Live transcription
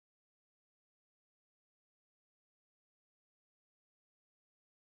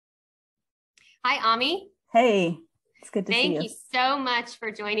Hi, Ami. Hey, it's good to see Thank you. you so much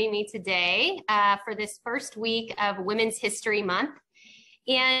for joining me today for this first week of Women's History Month.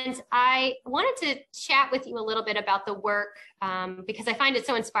 And I wanted to chat with you a little bit about the work because I find it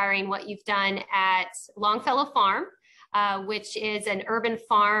so inspiring what you've done at Longfellow Farm, which is an urban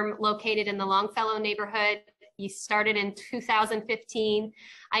farm located in the Longfellow neighborhood. You started in 2015.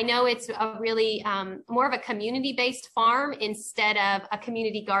 I know it's a really more of a community-based farm instead of a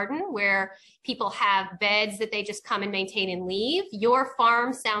community garden where people have beds that they just come and maintain and leave. Your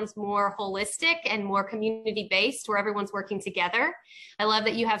farm sounds more holistic and more community-based where everyone's working together. I love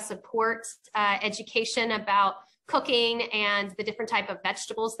that you have support education about cooking and the different type of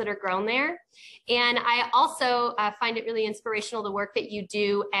vegetables that are grown there. And I also find it really inspirational the work that you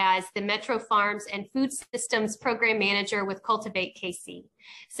do as the Metro Farms and Food Systems Program Manager with Cultivate KC.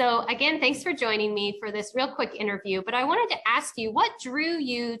 So again, thanks for joining me for this real quick interview, but I wanted to ask you what drew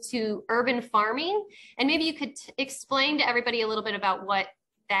you to urban farming? And maybe you could explain to everybody a little bit about what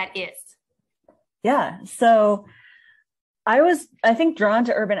that is. Yeah, so I think, drawn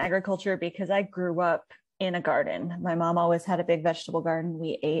to urban agriculture because I grew up in a garden. My mom always had a big vegetable garden.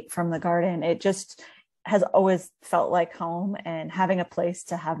 We ate from the garden. It just has always felt like home, and having a place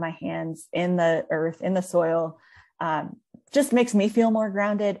to have my hands in the earth, in the soil, just makes me feel more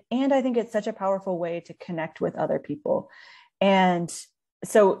grounded. And I think it's such a powerful way to connect with other people. And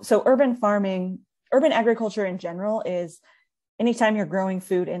so urban farming, urban agriculture in general is anytime you're growing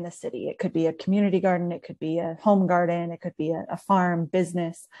food in the city. It could be a community garden, it could be a home garden, it could be a farm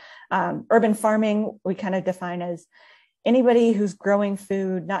business. Urban farming, we kind of define as anybody who's growing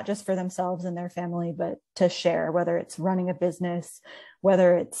food, not just for themselves and their family, but to share, whether it's running a business,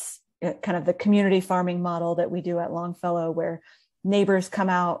 whether it's kind of the community farming model that we do at Longfellow, where neighbors come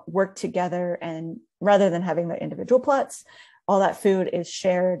out, work together, and rather than having the individual plots, all that food is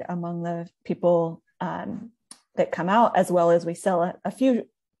shared among the people that come out, as well as we sell a few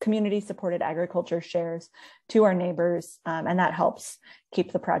community supported agriculture shares to our neighbors. And that helps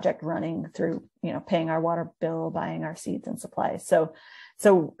keep the project running through, paying our water bill, buying our seeds and supplies. So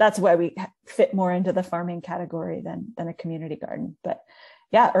that's why we fit more into the farming category than a community garden. But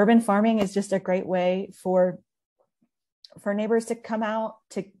yeah, urban farming is just a great way for neighbors to come out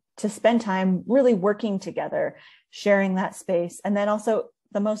to spend time really working together, sharing that space. And then also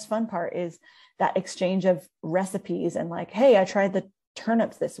the most fun part is that exchange of recipes and like, hey, I tried the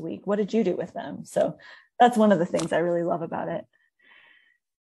turnips this week. What did you do with them? So that's one of the things I really love about it.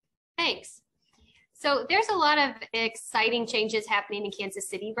 Thanks. So there's a lot of exciting changes happening in Kansas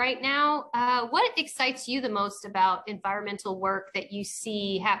City right now. What excites you the most about environmental work that you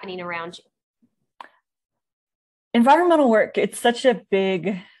see happening around you? Environmental work, it's such a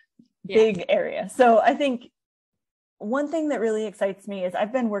big area. So I think one thing that really excites me is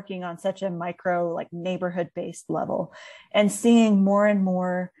I've been working on such a micro, like neighborhood-based level, and seeing more and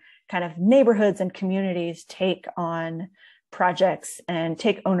more kind of neighborhoods and communities take on projects and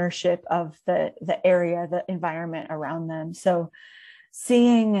take ownership of the area, the environment around them. So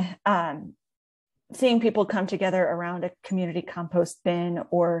seeing people come together around a community compost bin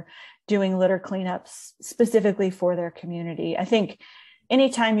or doing litter cleanups specifically for their community. I think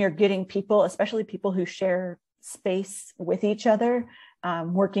anytime you're getting people, especially people who share space with each other,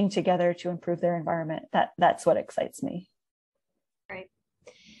 working together to improve their environment, that's what excites me. Right.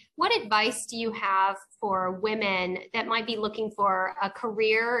 What advice do you have for women that might be looking for a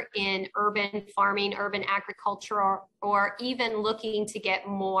career in urban farming, urban agriculture, or even looking to get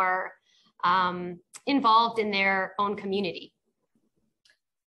more involved in their own community?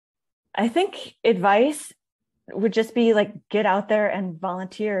 I think advice would just be like, get out there and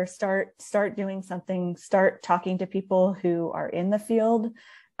volunteer, start doing something, start talking to people who are in the field.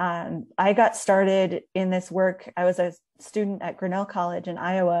 I got started in this work. I was a student at Grinnell College in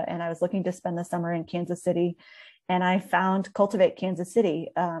Iowa, and I was looking to spend the summer in Kansas City. And I found Cultivate Kansas City,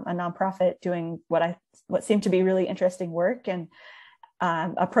 a nonprofit doing what seemed to be really interesting work, and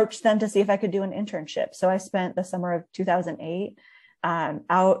approached them to see if I could do an internship. So I spent the summer of 2008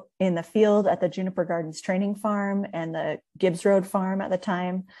 out in the field at the Juniper Gardens Training Farm and the Gibbs Road Farm at the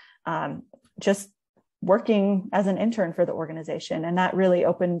time, just working as an intern for the organization. And that really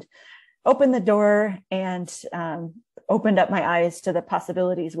opened the door and opened up my eyes to the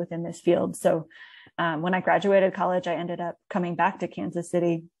possibilities within this field. So when I graduated college, I ended up coming back to Kansas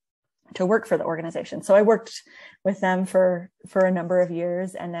City to work for the organization. So I worked with them for a number of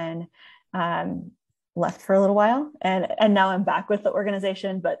years, and then left for a little while, and now I'm back with the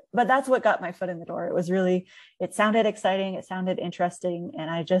organization. But that's what got my foot in the door. It sounded exciting, it sounded interesting,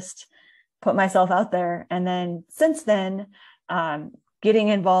 and I just put myself out there. And then since then, getting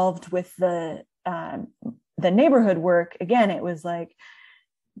involved with the the neighborhood work, again, it was like,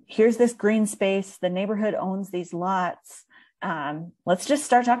 here's this green space. The neighborhood owns these lots. Let's just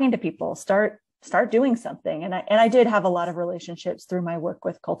start talking to people, start doing something. And I did have a lot of relationships through my work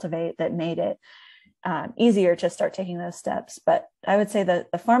with Cultivate that made it easier to start taking those steps. But I would say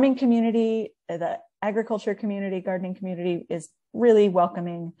that the farming community, the agriculture community, gardening community is really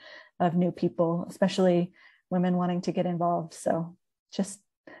welcoming of new people, especially women wanting to get involved. So just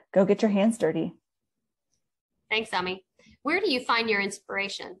go get your hands dirty. Thanks, Ami. Where do you find your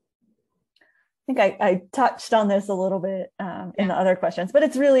inspiration? I think I touched on this a little bit in the other questions, but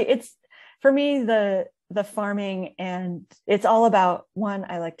it's for me, the farming, and it's all about, one,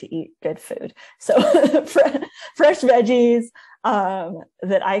 I like to eat good food. So fresh veggies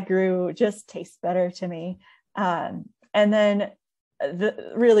that I grew just taste better to me. And then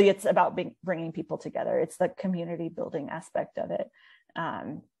really it's about bringing people together. It's the community building aspect of it.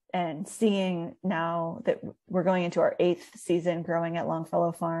 And seeing now that we're going into our 8th season growing at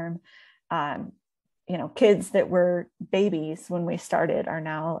Longfellow Farm, kids that were babies when we started are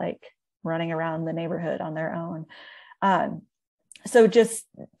now like running around the neighborhood on their own. So just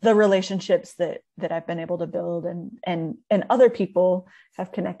the relationships that I've been able to build and other people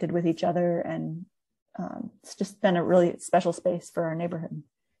have connected with each other. And it's just been a really special space for our neighborhood.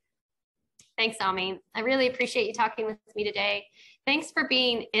 Thanks, Ami. I really appreciate you talking with me today. Thanks for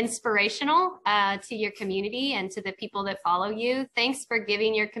being inspirational to your community and to the people that follow you. Thanks for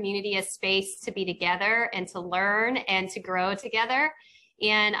giving your community a space to be together and to learn and to grow together.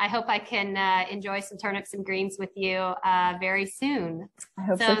 And I hope I can enjoy some turnips and greens with you very soon. I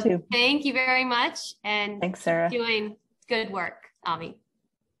hope so too. Thank you very much. And thanks, Sarah. Doing good work, Ami.